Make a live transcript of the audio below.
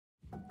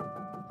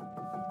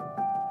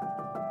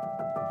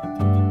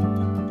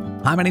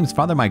Hi, my name is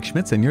Father Mike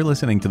Schmitz, and you're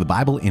listening to the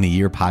Bible in a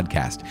Year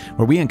podcast,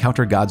 where we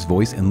encounter God's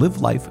voice and live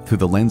life through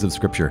the lens of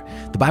Scripture.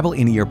 The Bible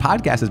in a Year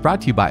podcast is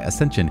brought to you by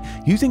Ascension.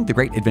 Using the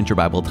Great Adventure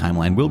Bible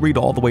timeline, we'll read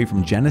all the way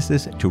from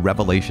Genesis to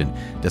Revelation,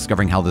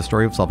 discovering how the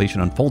story of salvation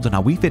unfolds and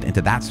how we fit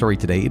into that story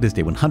today. It is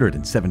day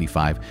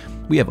 175.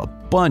 We have a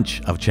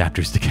bunch of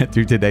chapters to get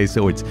through today,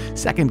 so it's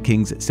 2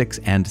 Kings 6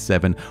 and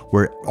 7.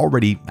 We're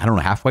already,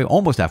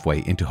 almost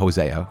halfway into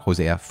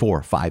Hosea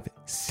 4, 5,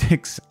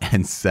 6,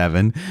 and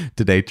 7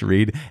 today to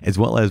read, as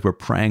well as we're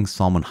praying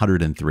Psalm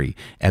 103.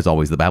 As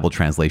always, the Bible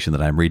translation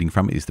that I'm reading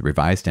from is the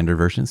Revised Standard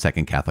Version,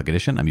 Second Catholic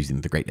Edition. I'm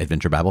using the Great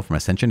Adventure Bible from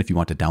Ascension. If you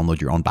want to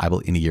download your own Bible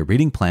in a Year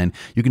reading plan,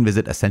 you can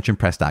visit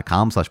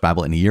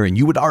ascensionpress.com/Bible in a Year, and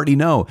you would already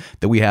know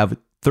that we have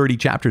 30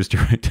 chapters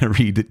to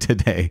read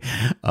today.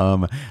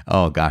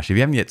 Oh gosh, if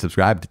you haven't yet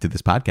subscribed to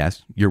this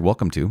podcast, you're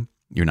welcome to.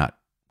 You're not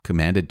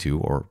commanded to,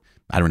 or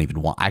I don't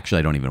even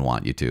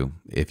want you to.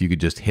 If you could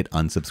just hit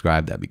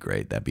unsubscribe, that'd be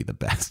great. That'd be the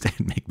best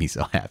and make me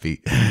so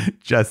happy.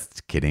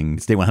 Just kidding.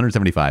 It's day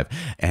 175,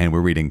 and we're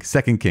reading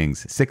 2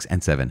 Kings 6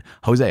 and 7,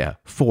 Hosea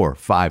 4,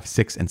 5,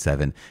 6, and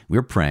 7.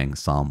 We're praying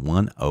Psalm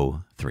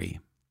 103.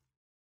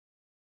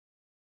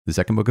 The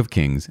second book of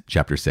Kings,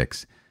 chapter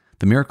 6,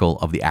 the miracle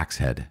of the axe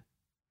head.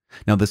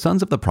 Now the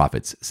sons of the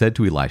prophets said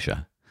to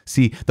Elisha,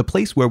 "See, the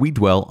place where we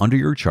dwell under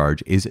your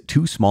charge is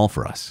too small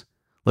for us.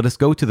 Let us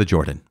go to the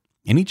Jordan,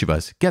 and each of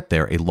us get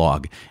there a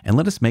log, and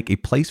let us make a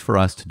place for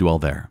us to dwell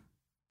there."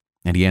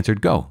 And he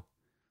answered, "Go."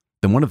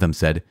 Then one of them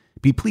said,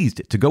 "Be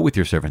pleased to go with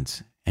your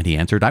servants." And he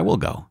answered, "I will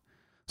go."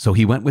 So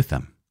he went with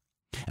them.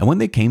 And when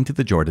they came to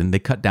the Jordan, they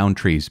cut down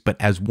trees.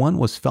 But as one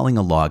was felling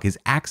a log, his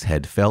axe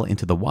head fell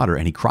into the water,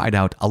 and he cried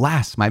out,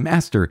 "Alas, my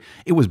master,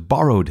 it was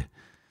borrowed."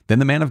 Then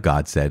the man of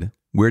God said,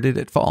 "Where did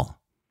it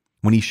fall?"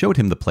 When he showed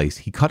him the place,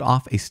 he cut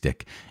off a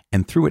stick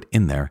and threw it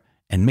in there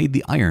and made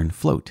the iron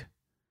float.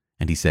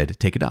 And he said,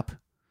 "Take it up."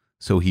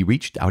 So he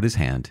reached out his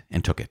hand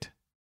and took it.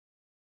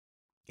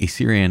 A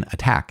Syrian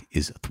attack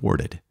is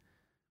thwarted.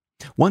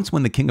 Once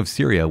when the king of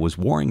Syria was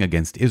warring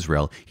against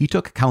Israel, he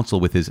took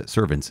counsel with his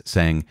servants,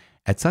 saying,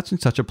 "At such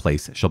and such a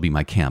place shall be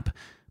my camp."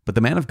 But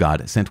the man of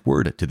God sent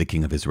word to the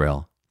king of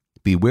Israel,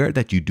 "Beware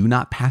that you do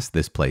not pass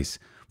this place,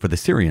 for the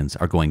Syrians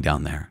are going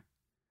down there."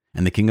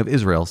 And the king of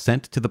Israel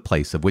sent to the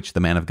place of which the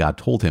man of God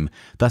told him.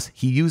 Thus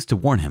he used to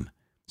warn him,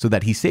 so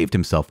that he saved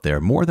himself there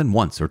more than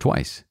once or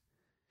twice.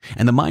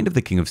 And the mind of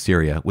the king of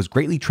Syria was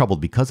greatly troubled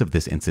because of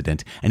this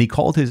incident, and he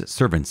called his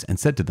servants and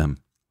said to them,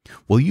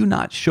 "Will you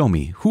not show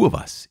me who of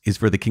us is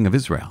for the king of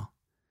Israel?"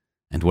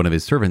 And one of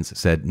his servants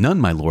said, "None,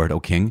 my lord,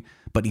 O king,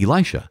 but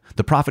Elisha,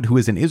 the prophet who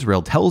is in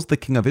Israel, tells the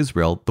king of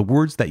Israel the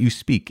words that you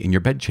speak in your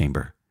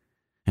bedchamber."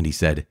 And he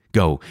said,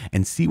 "Go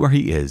and see where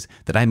he is,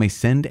 that I may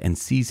send and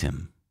seize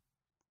him."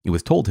 It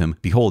was told him,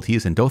 "Behold, he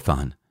is in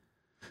Dothan."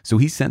 So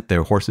he sent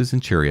there horses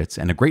and chariots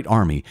and a great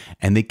army,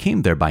 and they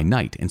came there by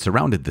night and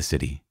surrounded the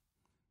city.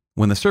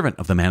 When the servant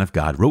of the man of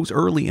God rose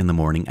early in the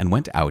morning and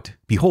went out,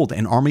 behold,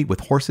 an army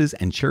with horses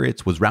and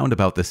chariots was round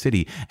about the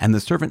city. And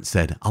the servant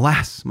said,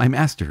 "Alas, my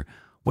master,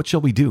 what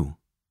shall we do?"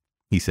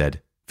 He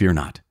said, "Fear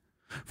not,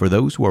 for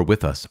those who are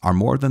with us are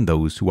more than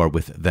those who are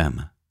with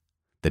them."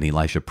 Then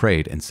Elisha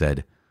prayed and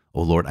said,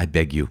 "O Lord, I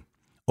beg you,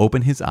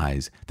 open his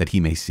eyes that he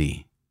may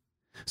see."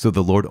 So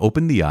the Lord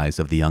opened the eyes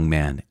of the young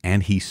man,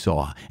 and he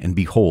saw, and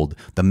behold,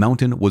 the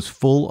mountain was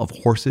full of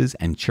horses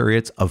and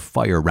chariots of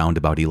fire round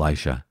about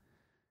Elisha.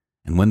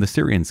 And when the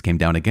Syrians came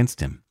down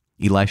against him,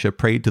 Elisha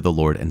prayed to the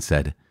Lord and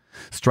said,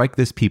 "Strike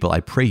this people, I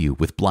pray you,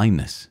 with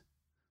blindness."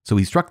 So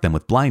he struck them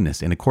with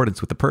blindness in accordance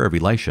with the prayer of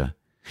Elisha.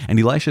 And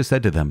Elisha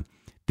said to them,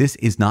 "This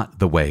is not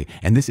the way,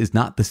 and this is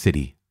not the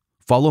city.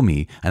 Follow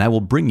me, and I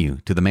will bring you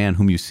to the man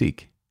whom you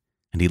seek."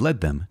 And he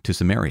led them to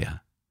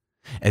Samaria.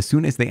 As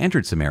soon as they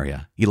entered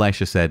Samaria,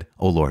 Elisha said,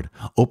 "O Lord,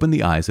 open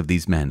the eyes of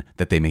these men,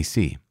 that they may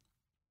see."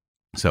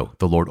 So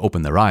the Lord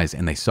opened their eyes,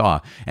 and they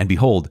saw, and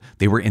behold,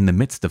 they were in the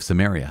midst of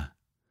Samaria.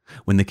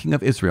 When the king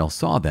of Israel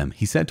saw them,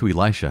 he said to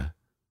Elisha,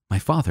 "My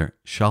father,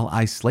 shall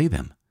I slay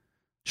them?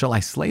 Shall I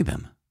slay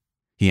them?"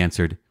 He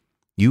answered,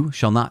 "You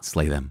shall not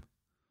slay them.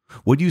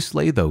 Would you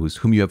slay those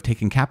whom you have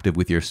taken captive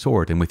with your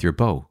sword and with your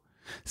bow?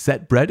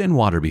 Set bread and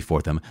water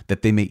before them,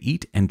 that they may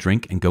eat and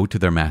drink and go to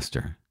their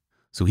master."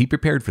 So he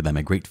prepared for them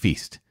a great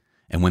feast.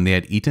 And when they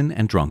had eaten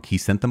and drunk, he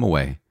sent them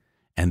away,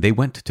 and they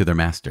went to their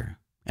master.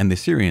 And the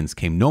Syrians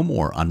came no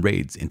more on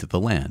raids into the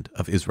land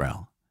of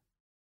Israel.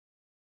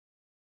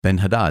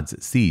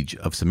 Ben-Hadad's siege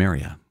of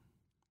Samaria.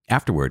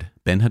 Afterward,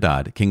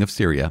 Ben-Hadad, king of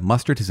Syria,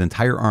 mustered his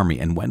entire army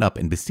and went up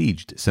and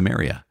besieged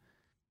Samaria.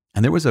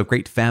 And there was a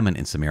great famine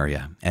in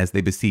Samaria as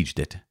they besieged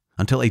it,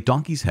 until a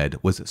donkey's head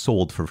was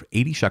sold for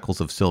 80 shekels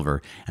of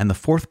silver, and the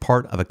fourth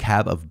part of a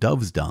cab of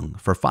dove's dung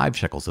for 5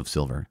 shekels of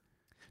silver.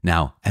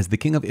 Now, as the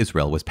king of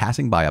Israel was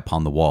passing by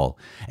upon the wall,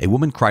 a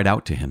woman cried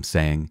out to him,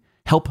 saying,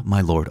 "Help, my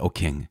lord, O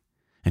king."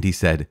 And he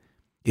said,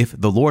 "If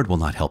the Lord will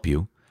not help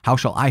you, how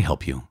shall I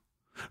help you?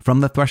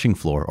 From the threshing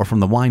floor or from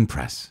the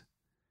winepress?"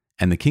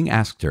 And the king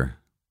asked her,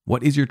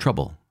 "What is your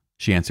trouble?"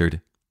 She answered,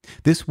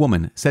 "This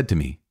woman said to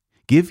me,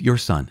 'Give your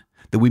son,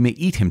 that we may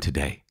eat him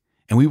today,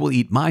 and we will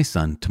eat my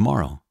son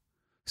tomorrow.'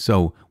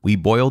 So we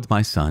boiled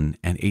my son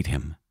and ate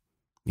him.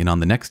 And on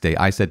the next day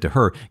I said to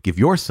her, Give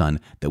your son,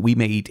 that we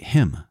may eat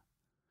him.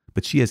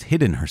 But she has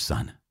hidden her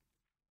son.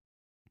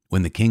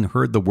 When the king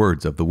heard the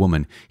words of the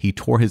woman, he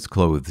tore his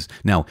clothes.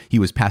 Now he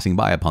was passing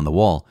by upon the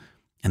wall.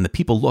 And the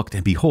people looked,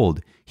 and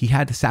behold, he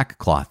had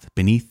sackcloth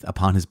beneath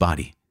upon his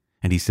body.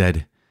 And he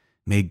said,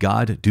 May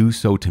God do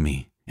so to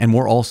me, and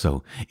more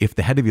also, if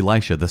the head of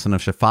Elisha the son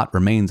of Shaphat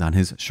remains on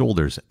his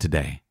shoulders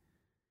today.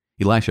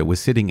 Elisha was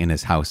sitting in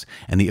his house,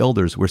 and the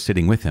elders were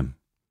sitting with him.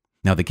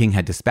 Now the king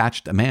had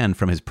dispatched a man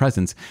from his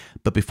presence,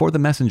 but before the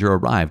messenger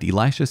arrived,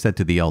 Elisha said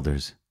to the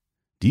elders,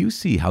 Do you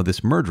see how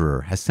this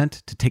murderer has sent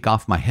to take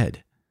off my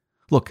head?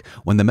 Look,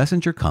 when the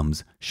messenger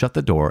comes, shut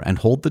the door and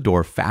hold the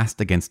door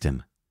fast against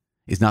him.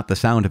 Is not the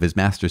sound of his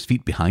master's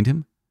feet behind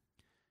him?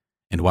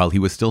 And while he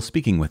was still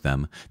speaking with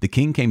them, the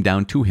king came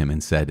down to him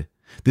and said,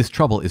 This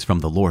trouble is from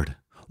the Lord.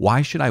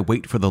 Why should I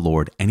wait for the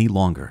Lord any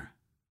longer?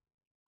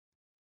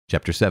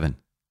 Chapter 7.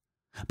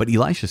 But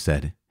Elisha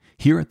said,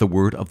 Hear the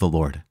word of the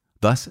Lord.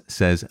 Thus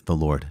says the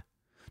Lord,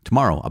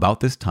 Tomorrow, about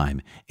this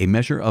time, a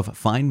measure of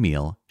fine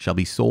meal shall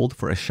be sold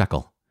for a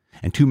shekel,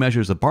 and 2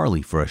 measures of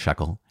barley for a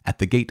shekel, at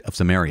the gate of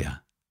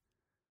Samaria.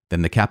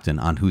 Then the captain,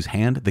 on whose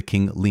hand the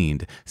king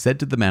leaned, said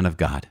to the man of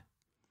God,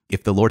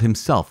 If the Lord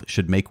himself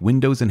should make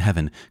windows in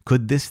heaven,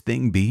 could this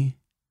thing be?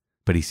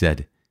 But he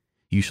said,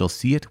 You shall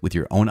see it with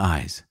your own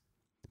eyes,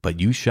 but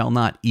you shall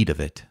not eat of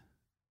it.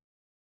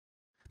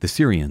 The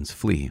Syrians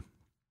flee.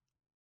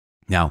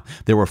 Now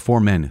there were 4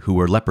 men who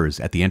were lepers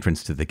at the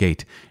entrance to the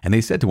gate, and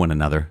they said to one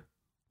another,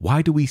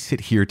 Why do we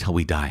sit here till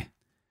we die?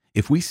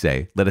 If we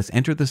say, Let us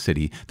enter the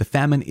city, the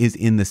famine is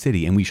in the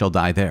city, and we shall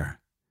die there.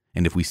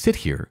 And if we sit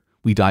here,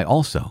 we die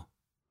also.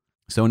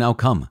 So now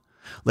come,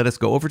 let us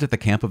go over to the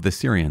camp of the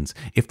Syrians.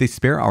 If they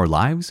spare our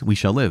lives, we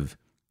shall live,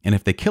 and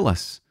if they kill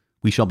us,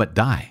 we shall but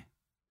die.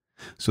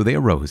 So they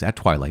arose at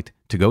twilight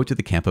to go to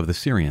the camp of the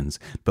Syrians.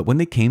 But when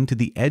they came to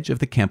the edge of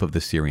the camp of the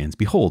Syrians,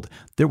 behold,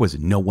 there was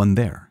no one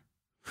there.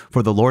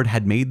 For the Lord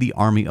had made the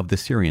army of the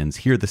Syrians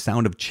hear the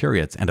sound of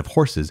chariots and of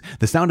horses,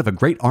 the sound of a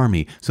great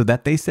army, so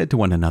that they said to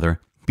one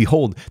another,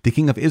 Behold, the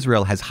king of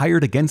Israel has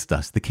hired against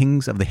us the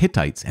kings of the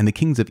Hittites and the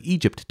kings of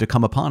Egypt to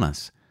come upon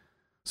us.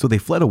 So they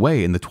fled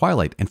away in the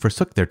twilight and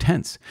forsook their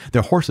tents,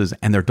 their horses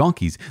and their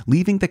donkeys,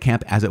 leaving the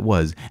camp as it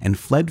was, and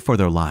fled for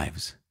their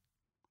lives.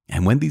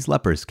 And when these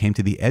lepers came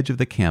to the edge of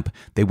the camp,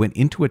 they went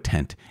into a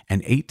tent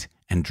and ate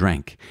and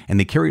drank, and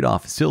they carried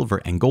off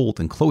silver and gold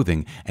and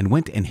clothing, and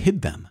went and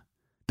hid them.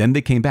 Then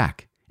they came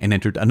back and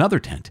entered another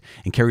tent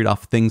and carried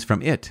off things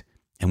from it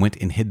and went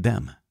and hid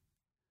them.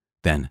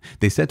 Then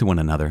they said to one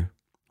another,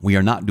 We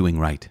are not doing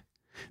right.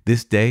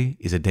 This day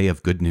is a day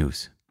of good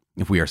news.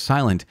 If we are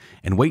silent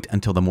and wait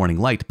until the morning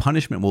light,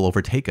 punishment will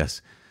overtake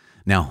us.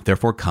 Now,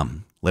 therefore,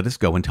 come, let us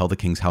go and tell the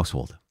king's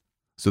household.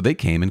 So they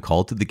came and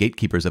called to the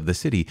gatekeepers of the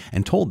city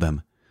and told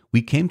them,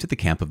 We came to the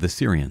camp of the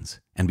Syrians,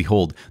 and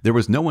behold, there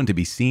was no one to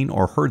be seen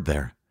or heard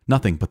there.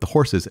 Nothing but the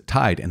horses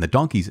tied and the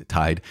donkeys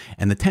tied,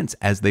 and the tents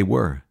as they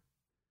were.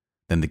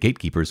 Then the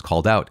gatekeepers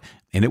called out,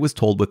 and it was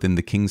told within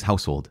the king's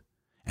household.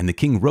 And the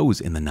king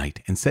rose in the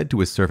night and said to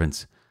his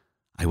servants,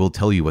 I will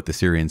tell you what the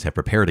Syrians have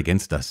prepared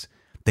against us.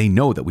 They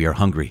know that we are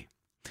hungry.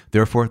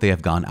 Therefore they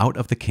have gone out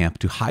of the camp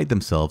to hide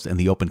themselves in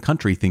the open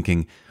country,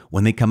 thinking,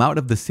 When they come out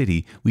of the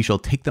city, we shall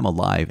take them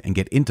alive and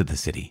get into the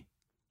city.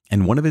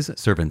 And one of his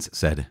servants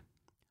said,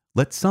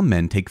 Let some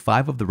men take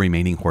 5 of the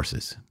remaining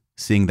horses,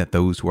 seeing that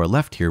those who are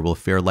left here will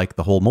fare like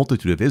the whole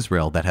multitude of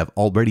Israel that have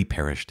already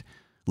perished.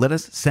 Let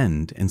us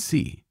send and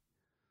see.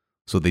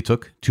 So they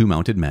took 2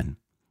 mounted men,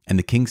 and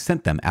the king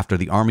sent them after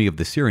the army of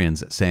the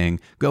Syrians,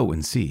 saying, Go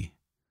and see.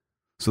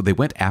 So they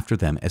went after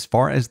them as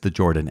far as the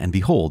Jordan, and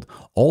behold,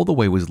 all the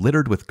way was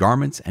littered with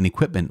garments and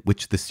equipment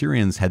which the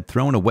Syrians had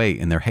thrown away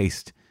in their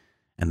haste.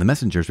 And the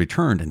messengers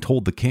returned and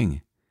told the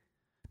king.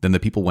 Then the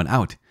people went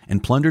out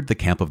and plundered the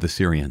camp of the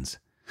Syrians.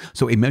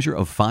 So a measure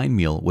of fine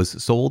meal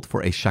was sold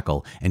for a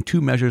shekel, and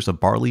 2 measures of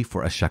barley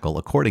for a shekel,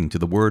 according to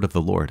the word of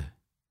the Lord.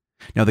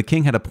 Now the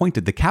king had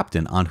appointed the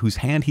captain on whose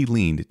hand he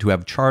leaned to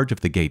have charge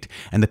of the gate,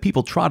 and the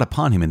people trod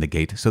upon him in the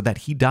gate, so that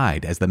he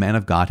died, as the man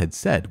of God had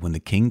said when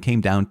the king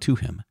came down to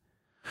him.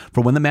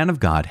 For when the man of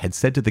God had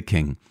said to the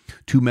king,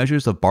 2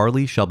 measures of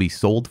barley shall be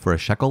sold for a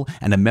shekel,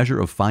 and a measure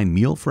of fine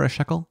meal for a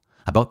shekel,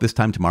 about this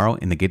time tomorrow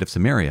in the gate of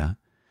Samaria,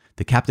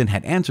 the captain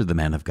had answered the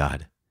man of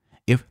God,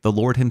 If the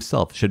Lord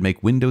himself should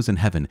make windows in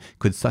heaven,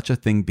 could such a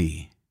thing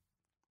be?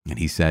 And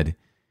he said,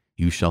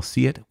 You shall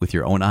see it with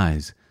your own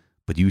eyes,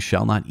 but you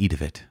shall not eat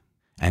of it.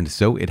 And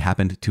so it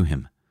happened to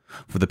him,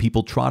 for the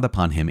people trod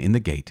upon him in the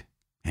gate,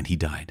 and he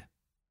died.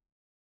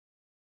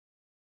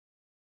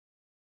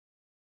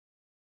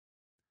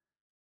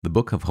 The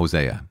book of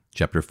Hosea,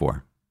 chapter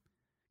 4.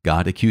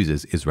 God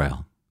accuses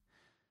Israel.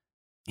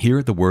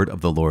 Hear the word of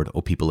the Lord,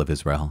 O people of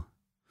Israel.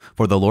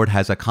 For the Lord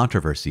has a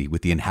controversy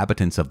with the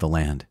inhabitants of the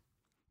land.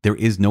 There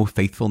is no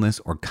faithfulness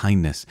or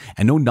kindness,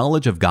 and no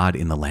knowledge of God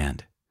in the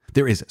land.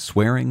 There is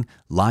swearing,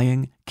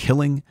 lying,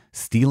 killing,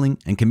 stealing,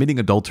 and committing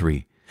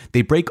adultery.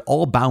 They break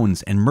all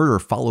bounds, and murder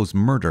follows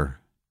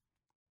murder.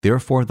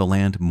 Therefore the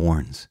land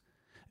mourns.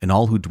 and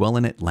all who dwell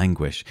in it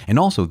languish, and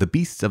also the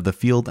beasts of the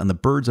field and the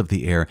birds of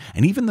the air,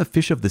 and even the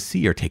fish of the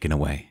sea are taken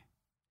away.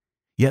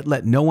 Yet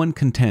let no one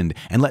contend,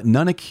 and let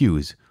none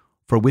accuse,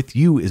 for with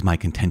you is my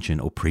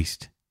contention, O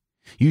priest.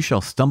 You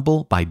shall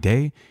stumble by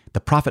day, the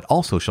prophet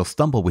also shall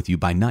stumble with you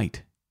by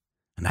night,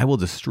 and I will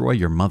destroy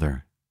your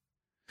mother.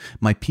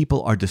 My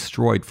people are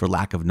destroyed for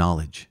lack of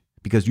knowledge,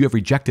 because you have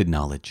rejected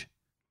knowledge.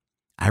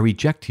 I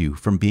reject you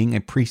from being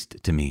a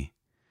priest to me,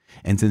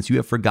 and since you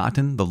have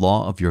forgotten the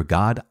law of your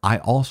God, I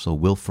also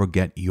will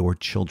forget your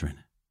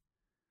children.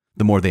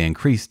 The more they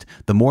increased,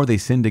 the more they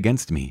sinned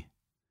against me.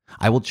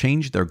 I will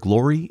change their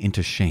glory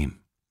into shame.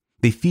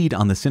 They feed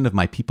on the sin of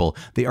my people.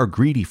 They are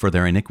greedy for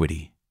their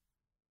iniquity.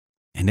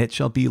 And it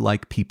shall be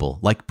like people,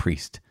 like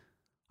priests.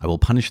 I will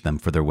punish them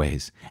for their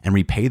ways and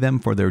repay them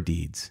for their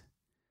deeds.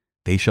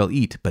 They shall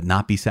eat, but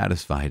not be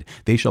satisfied.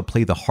 They shall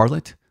play the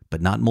harlot,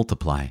 but not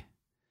multiply,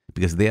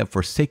 because they have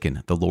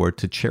forsaken the Lord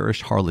to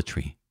cherish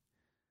harlotry.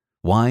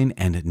 Wine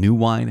and new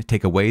wine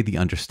take away the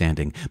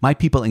understanding. My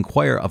people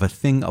inquire of a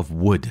thing of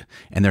wood,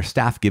 and their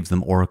staff gives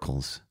them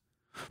oracles.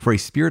 For a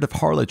spirit of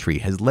harlotry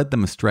has led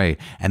them astray,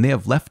 and they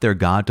have left their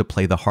God to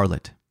play the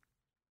harlot.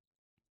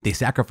 They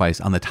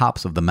sacrifice on the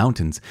tops of the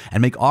mountains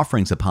and make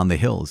offerings upon the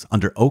hills,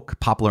 under oak,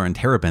 poplar, and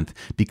terebinth,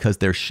 because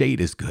their shade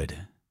is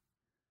good.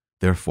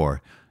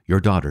 Therefore,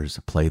 your daughters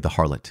play the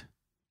harlot,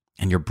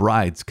 and your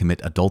brides commit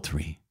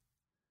adultery.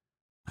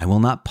 I will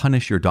not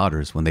punish your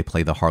daughters when they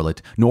play the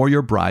harlot, nor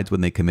your brides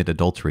when they commit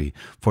adultery,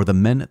 for the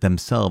men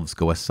themselves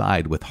go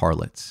aside with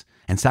harlots,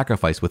 and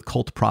sacrifice with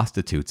cult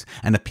prostitutes,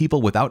 and a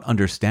people without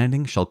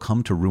understanding shall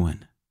come to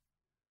ruin.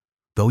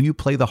 Though you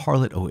play the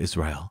harlot, O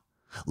Israel,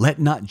 let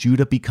not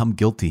Judah become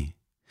guilty.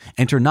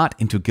 Enter not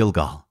into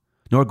Gilgal,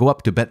 nor go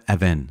up to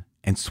Bet-aven,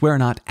 and swear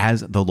not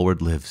as the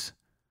Lord lives.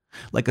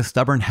 Like a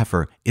stubborn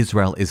heifer,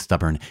 Israel is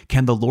stubborn.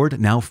 Can the Lord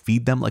now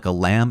feed them like a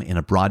lamb in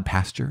a broad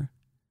pasture?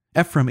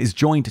 Ephraim is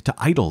joined to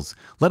idols.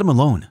 Let him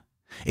alone.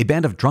 A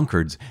band of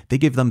drunkards, they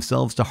give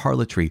themselves to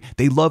harlotry.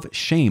 They love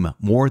shame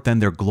more than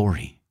their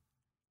glory.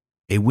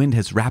 A wind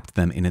has wrapped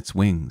them in its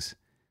wings,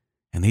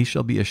 and they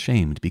shall be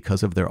ashamed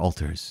because of their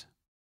altars.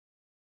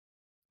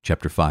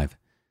 Chapter 5.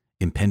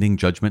 Impending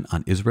judgment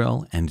on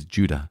Israel and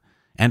Judah,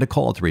 and a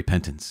call to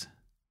repentance.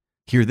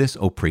 Hear this,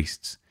 O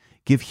priests.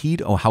 Give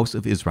heed, O house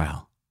of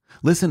Israel.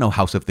 Listen, O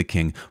house of the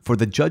king, for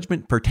the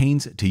judgment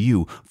pertains to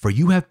you, for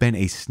you have been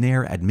a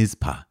snare at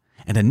Mizpah,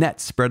 and a net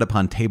spread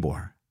upon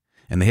Tabor,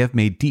 and they have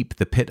made deep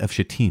the pit of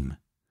Shittim.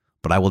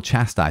 But I will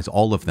chastise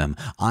all of them.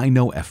 I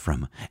know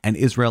Ephraim, and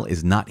Israel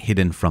is not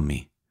hidden from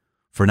me.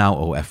 For now,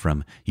 O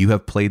Ephraim, you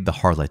have played the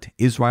harlot.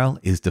 Israel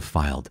is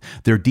defiled.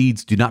 Their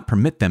deeds do not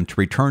permit them to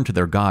return to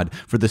their God,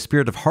 for the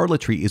spirit of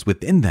harlotry is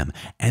within them,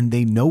 and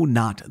they know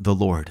not the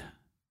Lord.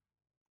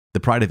 The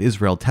pride of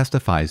Israel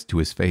testifies to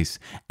his face.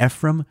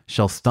 Ephraim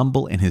shall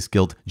stumble in his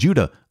guilt.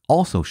 Judah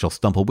also shall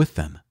stumble with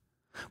them.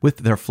 With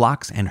their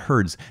flocks and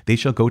herds they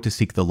shall go to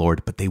seek the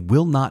Lord, but they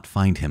will not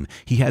find him.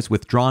 He has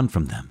withdrawn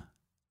from them.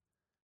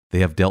 They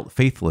have dealt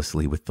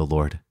faithlessly with the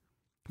Lord,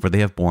 for they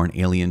have borne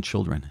alien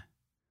children.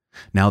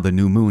 Now the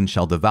new moon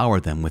shall devour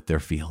them with their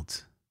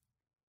fields.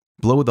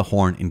 Blow the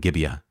horn in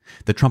Gibeah,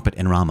 the trumpet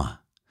in Ramah.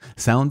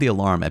 Sound the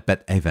alarm at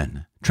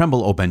Bet-aven.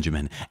 Tremble, O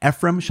Benjamin.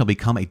 Ephraim shall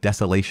become a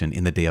desolation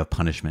in the day of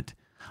punishment.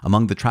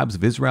 Among the tribes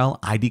of Israel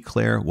I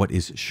declare what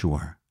is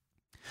sure.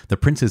 The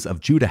princes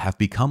of Judah have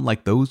become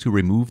like those who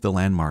remove the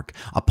landmark.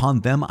 Upon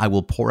them I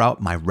will pour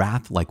out my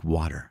wrath like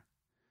water.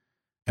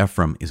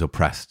 Ephraim is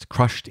oppressed,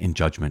 crushed in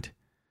judgment,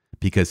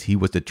 because he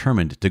was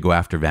determined to go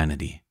after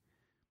vanity.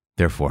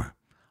 Therefore,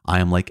 I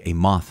am like a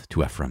moth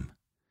to Ephraim,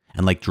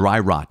 and like dry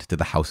rot to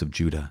the house of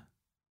Judah.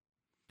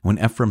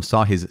 When Ephraim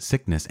saw his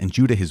sickness and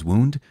Judah his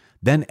wound,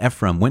 then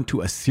Ephraim went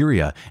to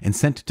Assyria and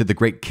sent to the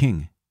great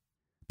king.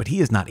 But he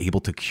is not able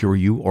to cure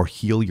you or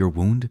heal your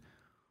wound.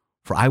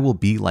 For I will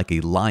be like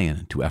a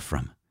lion to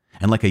Ephraim,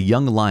 and like a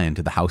young lion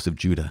to the house of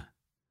Judah.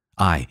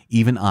 I,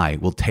 even I,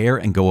 will tear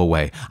and go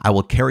away. I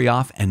will carry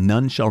off, and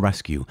none shall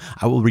rescue.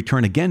 I will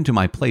return again to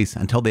my place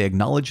until they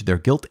acknowledge their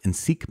guilt and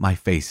seek my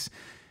face.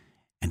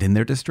 And in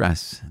their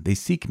distress they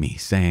seek me,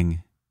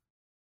 saying,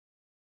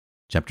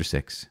 Chapter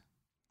 6.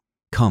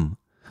 Come,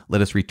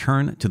 let us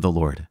return to the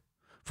Lord,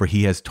 for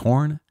he has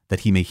torn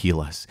that he may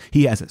heal us.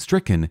 He has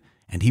stricken,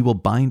 and he will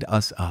bind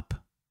us up.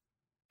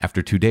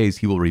 After 2 days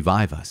he will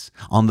revive us.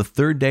 On the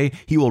third day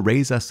he will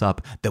raise us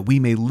up, that we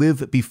may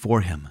live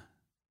before him.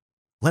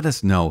 Let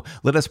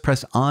us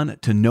press on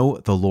to know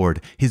the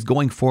Lord. His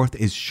going forth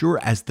is sure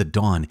as the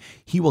dawn.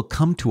 He will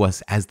come to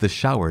us as the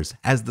showers,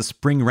 as the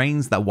spring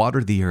rains that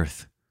water the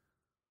earth.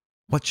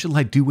 What shall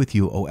I do with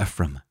you, O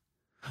Ephraim?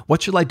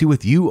 What shall I do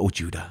with you, O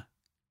Judah?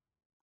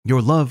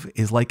 Your love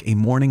is like a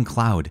morning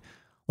cloud,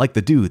 like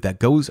the dew that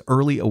goes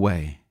early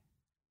away.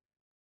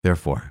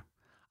 Therefore,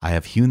 I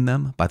have hewn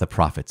them by the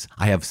prophets.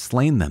 I have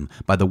slain them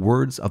by the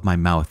words of my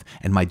mouth,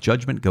 and my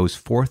judgment goes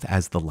forth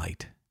as the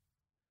light.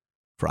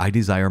 For I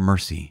desire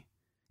mercy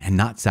and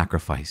not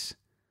sacrifice,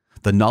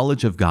 the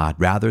knowledge of God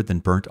rather than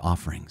burnt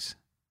offerings.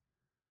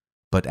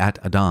 But at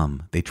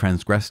Adam they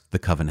transgressed the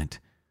covenant.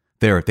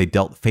 There they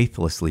dealt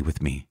faithlessly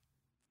with me.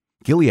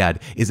 Gilead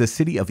is a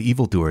city of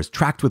evildoers,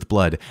 tracked with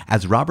blood.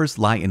 As robbers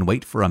lie in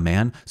wait for a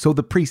man, so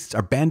the priests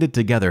are banded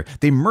together.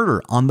 They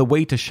murder on the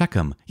way to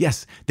Shechem.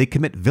 Yes, they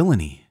commit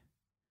villainy.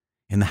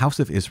 In the house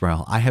of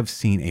Israel, I have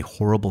seen a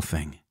horrible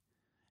thing.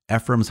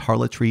 Ephraim's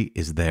harlotry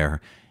is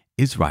there.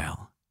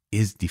 Israel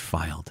is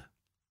defiled.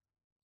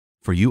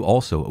 For you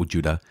also, O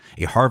Judah,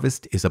 a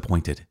harvest is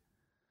appointed.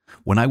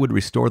 When I would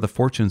restore the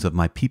fortunes of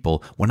my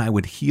people, when I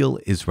would heal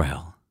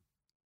Israel.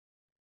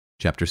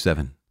 Chapter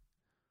 7.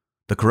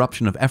 The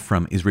corruption of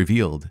Ephraim is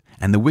revealed,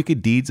 and the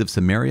wicked deeds of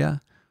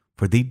Samaria,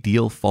 for they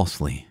deal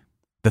falsely.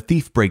 The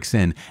thief breaks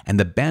in, and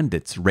the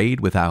bandits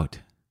raid without.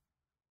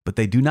 But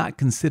they do not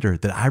consider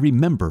that I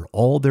remember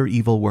all their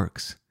evil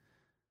works.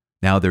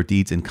 Now their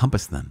deeds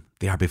encompass them.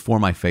 They are before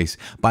my face.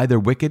 By their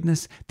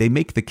wickedness they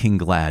make the king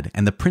glad,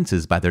 and the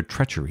princes by their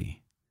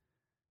treachery.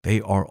 They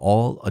are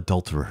all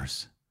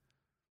adulterers.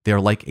 They are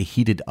like a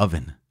heated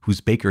oven, whose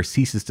baker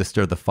ceases to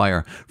stir the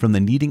fire from the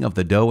kneading of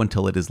the dough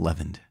until it is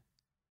leavened.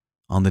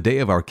 On the day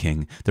of our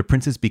king, the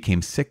princes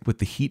became sick with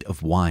the heat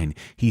of wine.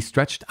 He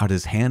stretched out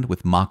his hand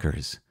with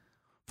mockers.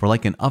 For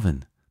like an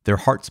oven, their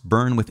hearts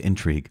burn with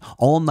intrigue.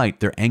 All night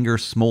their anger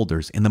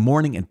smolders. In the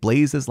morning it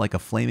blazes like a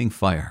flaming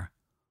fire.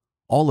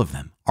 All of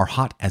them are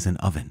hot as an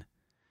oven,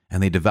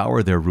 and they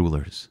devour their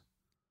rulers.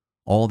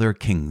 All their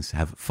kings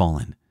have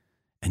fallen,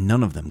 and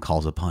none of them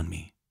calls upon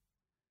me.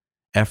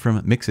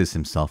 Ephraim mixes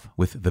himself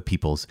with the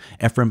peoples.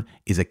 Ephraim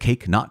is a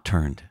cake not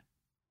turned.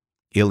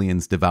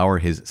 Aliens devour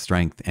his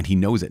strength, and he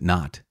knows it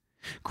not.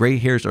 Gray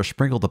hairs are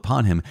sprinkled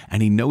upon him,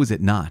 and he knows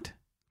it not.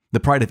 The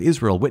pride of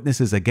Israel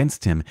witnesses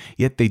against him,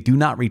 yet they do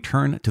not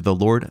return to the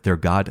Lord their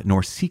God,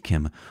 nor seek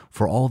him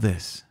for all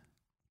this.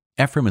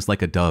 Ephraim is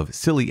like a dove,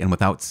 silly and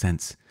without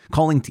sense,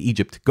 calling to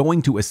Egypt,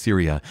 going to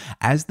Assyria.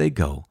 As they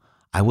go,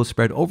 I will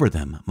spread over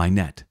them my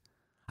net.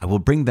 I will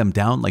bring them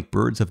down like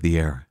birds of the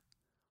air.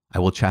 I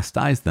will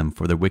chastise them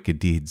for their wicked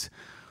deeds.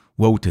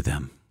 Woe to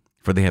them,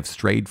 for they have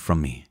strayed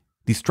from me.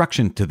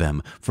 Destruction to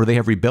them, for they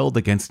have rebelled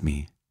against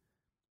me.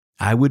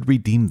 I would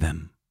redeem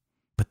them,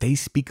 but they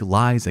speak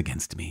lies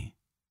against me.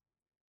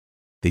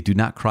 They do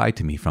not cry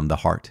to me from the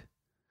heart,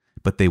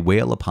 but they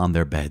wail upon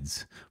their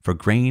beds. For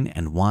grain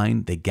and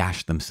wine they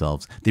gash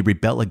themselves. They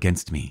rebel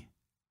against me.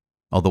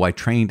 Although I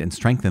trained and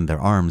strengthened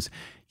their arms,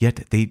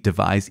 yet they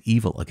devise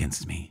evil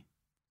against me.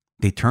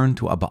 They turn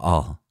to a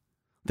Baal.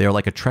 They are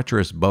like a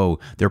treacherous bow.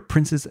 Their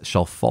princes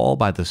shall fall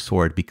by the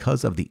sword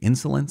because of the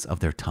insolence of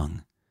their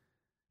tongue.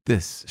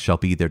 This shall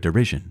be their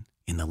derision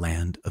in the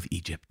land of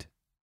Egypt.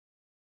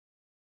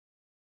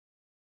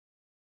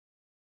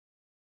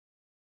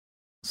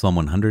 Psalm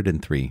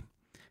 103,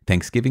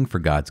 Thanksgiving for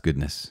God's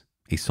Goodness,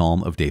 a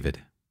Psalm of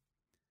David.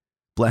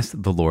 Bless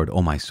the Lord,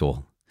 O my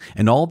soul,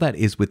 and all that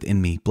is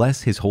within me,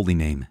 bless his holy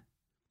name.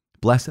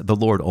 Bless the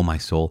Lord, O my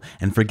soul,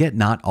 and forget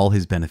not all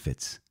his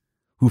benefits,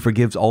 who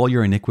forgives all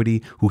your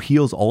iniquity, who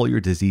heals all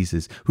your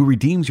diseases, who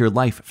redeems your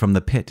life from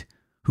the pit,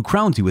 who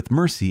crowns you with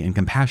mercy and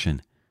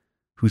compassion,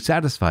 who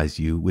satisfies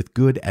you with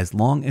good as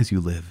long as you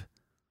live,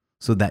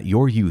 so that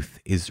your youth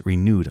is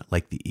renewed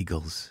like the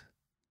eagles.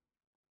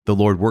 The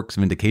Lord works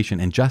vindication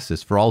and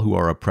justice for all who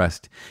are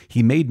oppressed.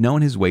 He made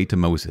known his way to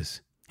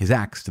Moses, his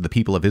acts to the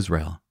people of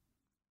Israel.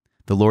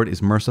 The Lord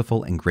is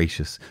merciful and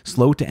gracious,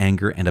 slow to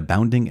anger and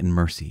abounding in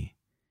mercy.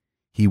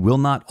 He will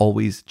not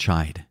always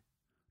chide,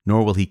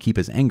 nor will he keep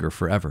his anger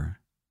forever.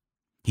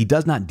 He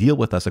does not deal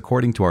with us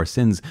according to our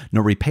sins,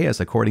 nor repay us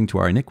according to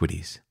our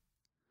iniquities.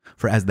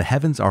 For as the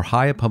heavens are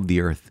high above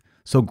the earth,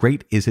 so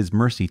great is his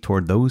mercy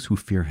toward those who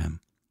fear him.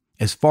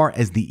 As far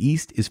as the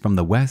east is from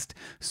the west,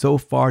 so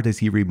far does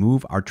he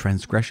remove our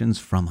transgressions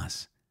from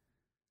us.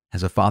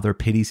 As a father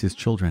pities his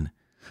children,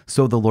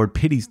 so the Lord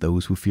pities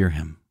those who fear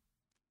him.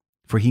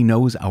 For he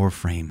knows our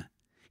frame.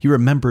 He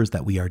remembers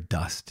that we are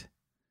dust.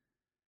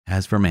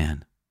 As for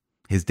man,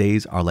 his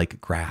days are like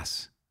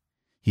grass.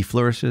 He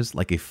flourishes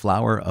like a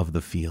flower of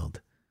the field.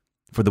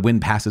 For the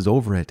wind passes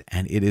over it,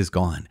 and it is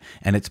gone,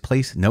 and its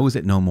place knows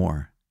it no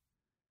more.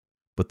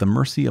 But the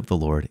mercy of the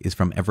Lord is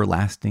from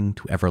everlasting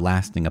to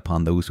everlasting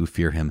upon those who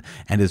fear him,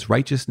 and his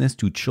righteousness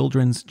to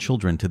children's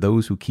children, to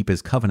those who keep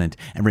his covenant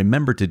and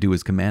remember to do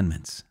his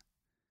commandments.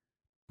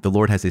 The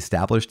Lord has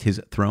established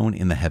his throne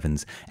in the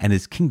heavens, and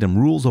his kingdom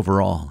rules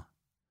over all.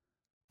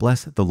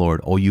 Bless the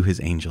Lord, all you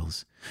his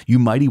angels, you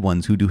mighty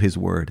ones who do his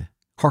word,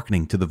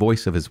 hearkening to the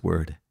voice of his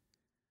word.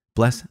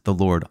 Bless the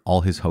Lord,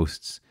 all his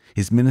hosts,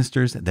 his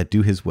ministers that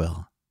do his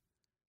will.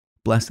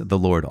 Bless the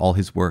Lord, all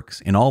his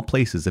works, in all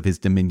places of his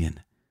dominion.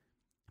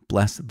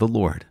 Bless the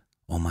Lord,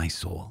 O my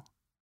soul.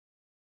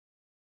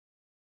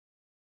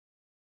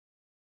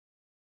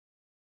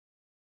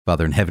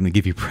 Father in heaven, we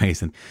give you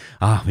praise and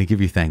we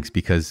give you thanks,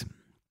 because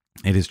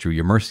it is true.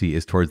 Your mercy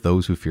is towards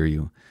those who fear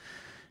you.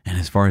 And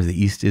as far as the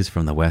east is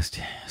from the west,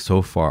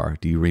 so far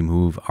do you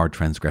remove our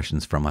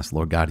transgressions from us.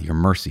 Lord God, your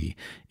mercy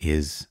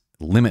is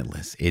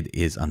limitless. It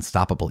is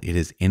unstoppable. It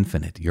is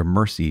infinite. Your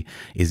mercy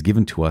is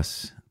given to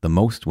us the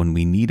most when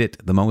we need it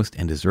the most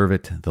and deserve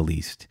it the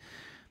least.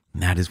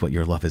 And that is what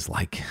your love is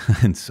like.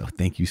 And so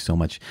thank you so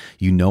much.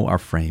 You know our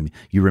frame.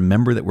 You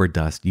remember that we're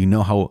dust. You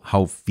know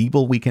how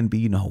feeble we can be.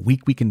 You know how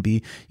weak we can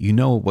be. You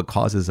know what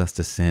causes us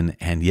to sin.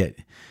 And yet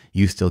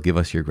you still give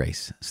us your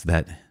grace so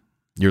that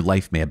your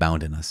life may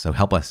abound in us. So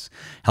help us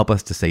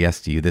to say yes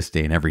to you this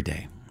day and every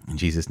day. In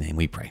Jesus' name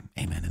we pray.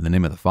 Amen. In the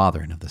name of the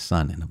Father and of the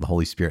Son and of the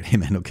Holy Spirit.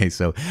 Amen. Okay,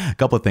 so a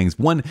couple of things.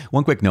 One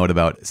quick note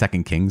about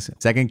 2 Kings.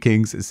 2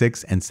 Kings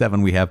 6 and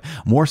 7, we have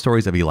more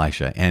stories of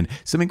Elisha and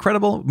some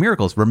incredible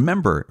miracles.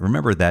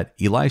 Remember that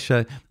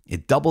Elisha, a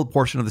double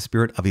portion of the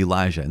spirit of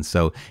Elijah. And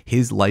so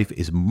his life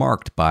is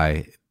marked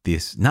by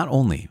this, not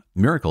only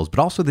miracles, but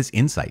also this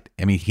insight.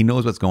 I mean, he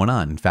knows what's going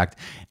on. In fact,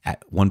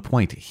 at one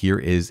point, here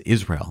is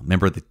Israel.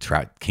 Remember the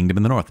kingdom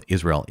in the north.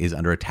 Israel is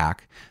under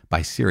attack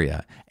by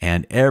Syria,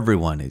 and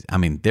everyone is, I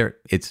mean,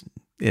 it's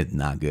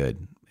not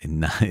good.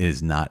 It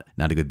is not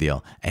a good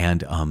deal.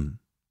 And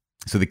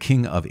so the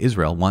king of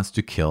Israel wants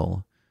to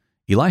kill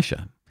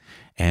Elisha.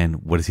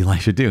 And what does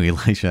Elisha do?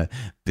 Elisha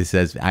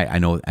says, I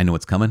know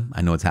what's coming.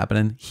 I know what's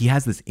happening. He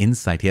has this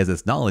insight. He has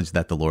this knowledge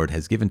that the Lord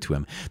has given to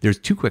him. There's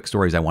two quick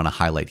stories I want to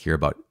highlight here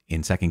about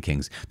in 2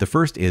 Kings. The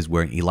first is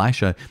where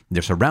Elisha,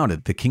 they're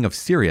surrounded. The king of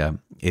Syria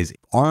is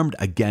armed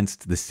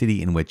against the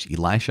city in which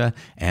Elisha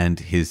and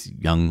his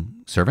young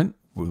servant,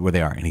 where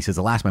they are. And he says,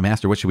 alas, my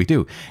master, what should we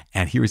do?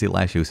 And here is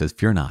Elisha who says,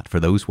 fear not, for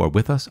those who are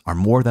with us are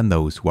more than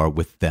those who are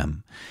with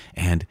them.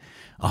 And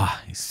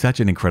such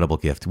an incredible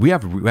gift. We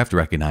have to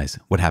recognize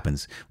what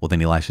happens. Well,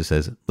 then Elisha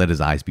says, let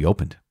his eyes be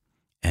opened.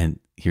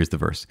 And here's the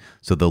verse.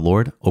 So the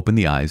Lord opened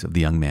the eyes of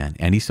the young man,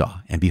 and he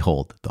saw, and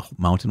behold, the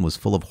mountain was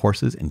full of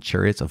horses and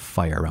chariots of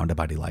fire round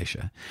about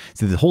Elisha.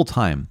 So the whole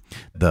time,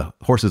 the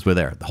horses were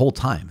there. The whole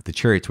time, the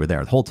chariots were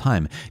there. The whole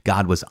time,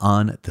 God was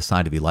on the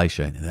side of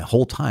Elisha. And the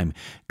whole time,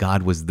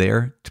 God was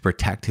there to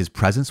protect. His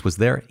presence was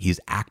there.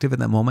 He's active in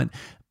that moment.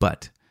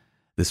 But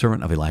the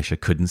servant of Elisha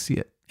couldn't see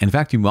it. In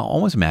fact, you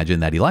almost imagine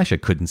that Elisha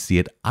couldn't see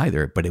it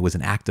either, but it was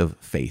an act of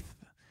faith.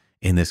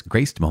 In this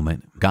graced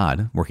moment,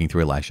 God, working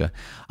through Elisha,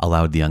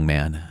 allowed the young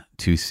man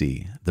to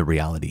see the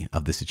reality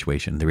of the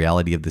situation. The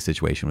reality of the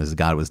situation was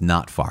God was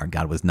not far.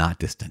 God was not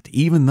distant.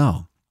 Even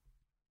though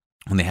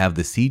when they have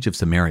the siege of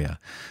Samaria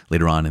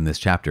later on in this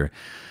chapter,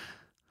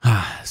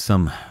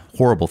 some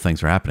horrible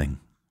things are happening.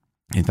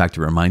 In fact,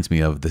 it reminds me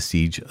of the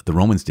siege the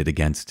Romans did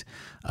against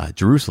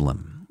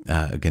Jerusalem.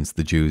 Against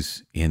the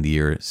Jews in the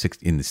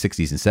 '60s and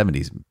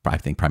 '70s, I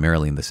think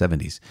primarily in the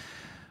 '70s,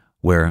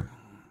 where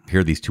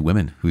here are these two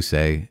women who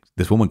say,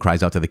 this woman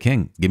cries out to the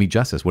king, give me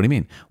justice. What do you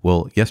mean?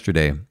 Well,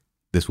 yesterday,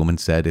 this woman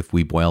said, if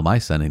we boil my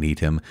son and eat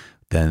him,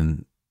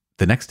 then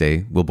the next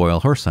day we'll boil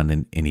her son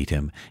and eat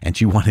him. And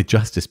she wanted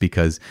justice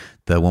because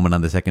the woman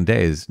on the second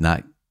day is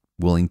not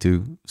willing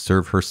to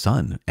serve her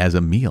son as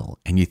a meal.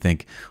 And you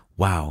think,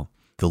 wow,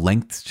 the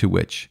lengths to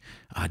which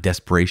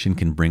desperation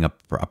can bring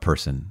up a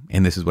person.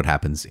 And this is what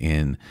happens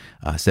in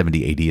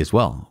 70 AD as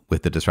well,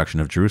 with the destruction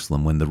of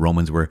Jerusalem. When the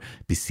Romans were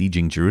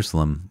besieging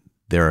Jerusalem,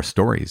 there are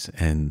stories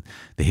in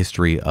the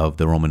history of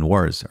the Roman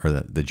wars, or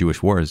the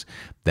Jewish wars,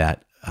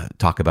 that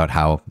talk about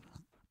how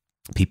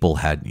people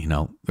had,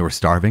 they were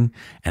starving.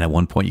 And at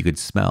one point you could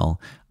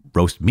smell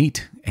roast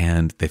meat.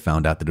 And they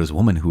found out that it was a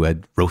woman who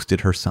had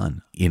roasted her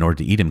son in order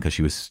to eat him because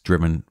she was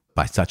driven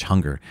by such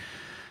hunger.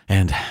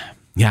 And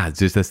yeah, it's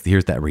just this,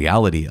 here's that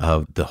reality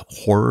of the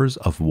horrors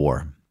of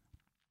war.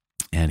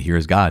 And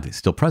here's God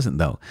still present,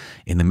 though,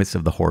 in the midst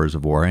of the horrors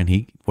of war. And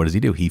what does he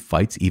do? He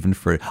fights even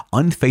for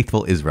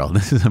unfaithful Israel.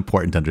 This is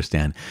important to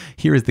understand.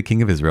 Here is the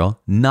king of Israel,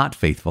 not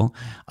faithful.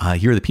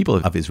 Here are the people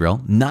of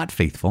Israel, not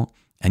faithful.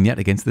 And yet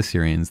against the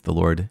Syrians, the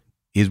Lord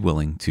is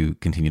willing to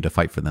continue to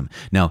fight for them.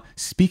 Now,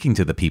 speaking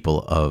to the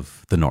people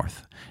of the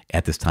north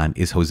at this time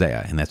is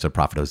Hosea, and that's the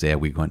prophet Hosea.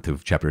 We went through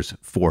chapters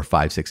 4,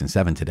 5, 6, and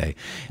 7 today.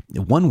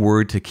 One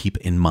word to keep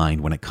in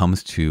mind when it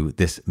comes to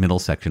this middle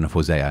section of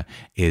Hosea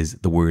is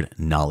the word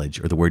knowledge,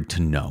 or the word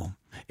to know.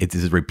 It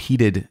is a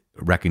repeated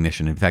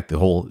recognition. In fact, the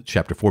whole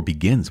chapter 4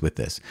 begins with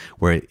this,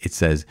 where it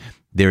says,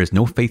 there is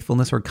no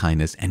faithfulness or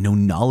kindness and no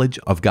knowledge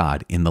of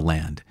God in the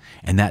land.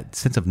 And that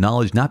sense of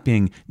knowledge, not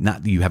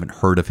that you haven't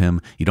heard of him,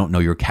 you don't know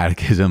your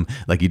catechism,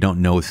 like you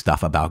don't know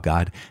stuff about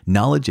God.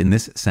 Knowledge in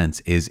this sense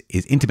is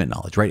intimate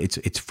knowledge, right?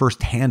 It's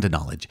firsthand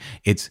knowledge.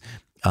 It's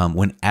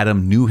when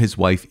Adam knew his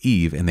wife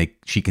Eve and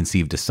she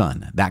conceived a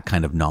son, that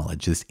kind of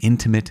knowledge, this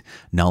intimate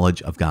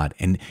knowledge of God.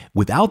 And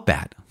without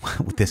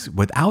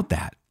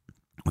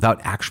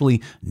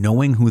actually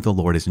knowing who the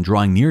Lord is and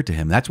drawing near to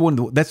him. That's one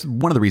of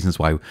the reasons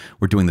why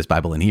we're doing this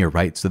Bible in here,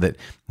 right? So that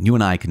you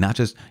and I can not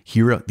just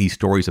hear these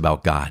stories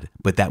about God,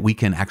 but that we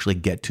can actually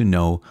get to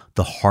know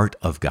the heart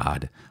of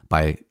God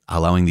by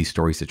allowing these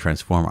stories to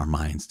transform our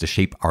minds, to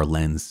shape our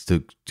lens,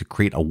 to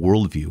create a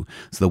worldview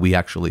so that we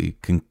actually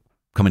can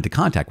come into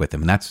contact with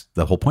him. And that's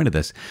the whole point of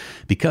this,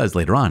 because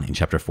later on in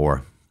chapter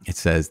 4, it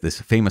says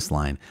this famous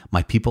line,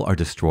 my people are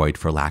destroyed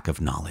for lack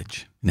of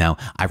knowledge. Now,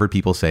 I've heard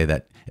people say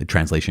that a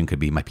translation could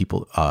be, my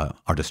people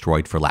are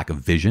destroyed for lack of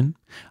vision.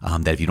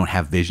 That if you don't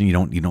have vision, you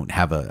don't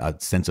have a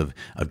sense of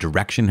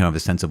direction, you don't have a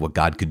sense of what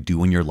God could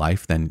do in your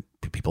life, then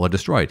people are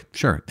destroyed.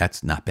 Sure,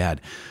 that's not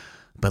bad.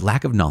 But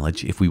lack of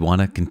knowledge, if we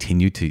want to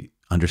continue to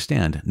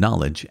understand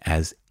knowledge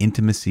as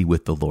intimacy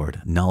with the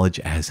Lord, knowledge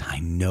as I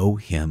know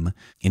him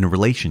in a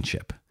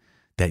relationship,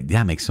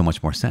 that makes so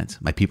much more sense.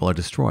 My people are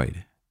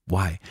destroyed.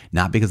 Why?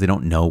 Not because they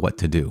don't know what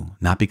to do,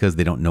 not because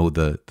they don't know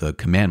the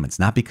commandments,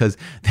 not because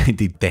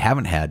they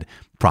haven't had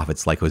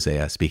prophets like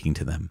Hosea speaking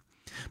to them,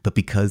 but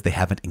because they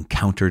haven't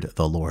encountered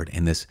the Lord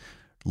in this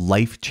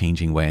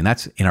life-changing way. And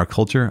that's in our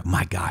culture,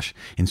 my gosh,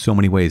 in so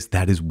many ways,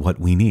 that is what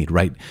we need,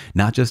 right?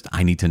 Not just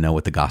I need to know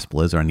what the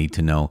gospel is, or I need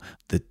to know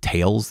the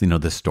tales,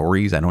 the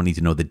stories. I don't need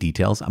to know the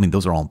details. I mean,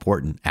 those are all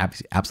important,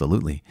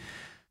 absolutely.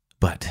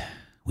 But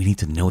we need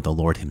to know the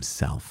Lord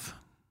himself.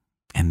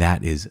 And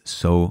that is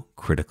so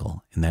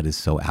critical, and that is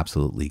so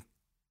absolutely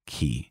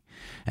key.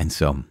 And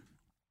so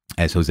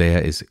as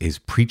Hosea is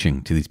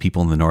preaching to these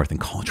people in the north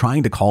and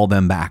trying to call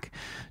them back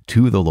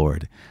to the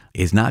Lord,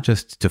 is not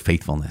just to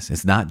faithfulness.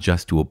 It's not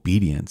just to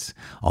obedience,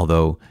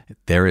 although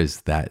there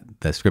is the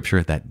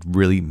scripture that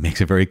really makes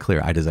it very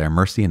clear. I desire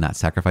mercy and not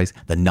sacrifice,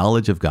 the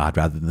knowledge of God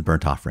rather than the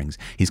burnt offerings.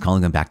 He's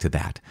calling them back to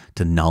that,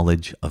 to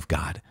knowledge of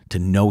God, to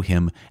know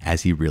him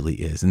as he really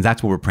is. And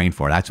that's what we're praying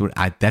for.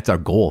 That's our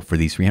goal for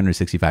these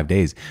 365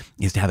 days,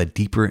 is to have a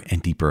deeper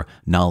and deeper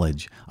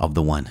knowledge of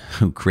the one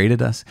who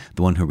created us,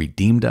 the one who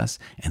redeemed us,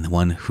 and the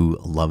one who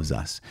loves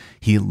us.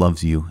 He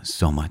loves you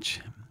so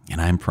much. And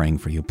I'm praying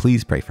for you.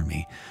 Please pray for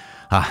me.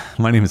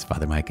 My name is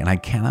Father Mike, and I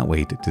cannot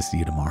wait to see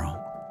you tomorrow.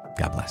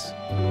 God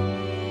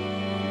bless.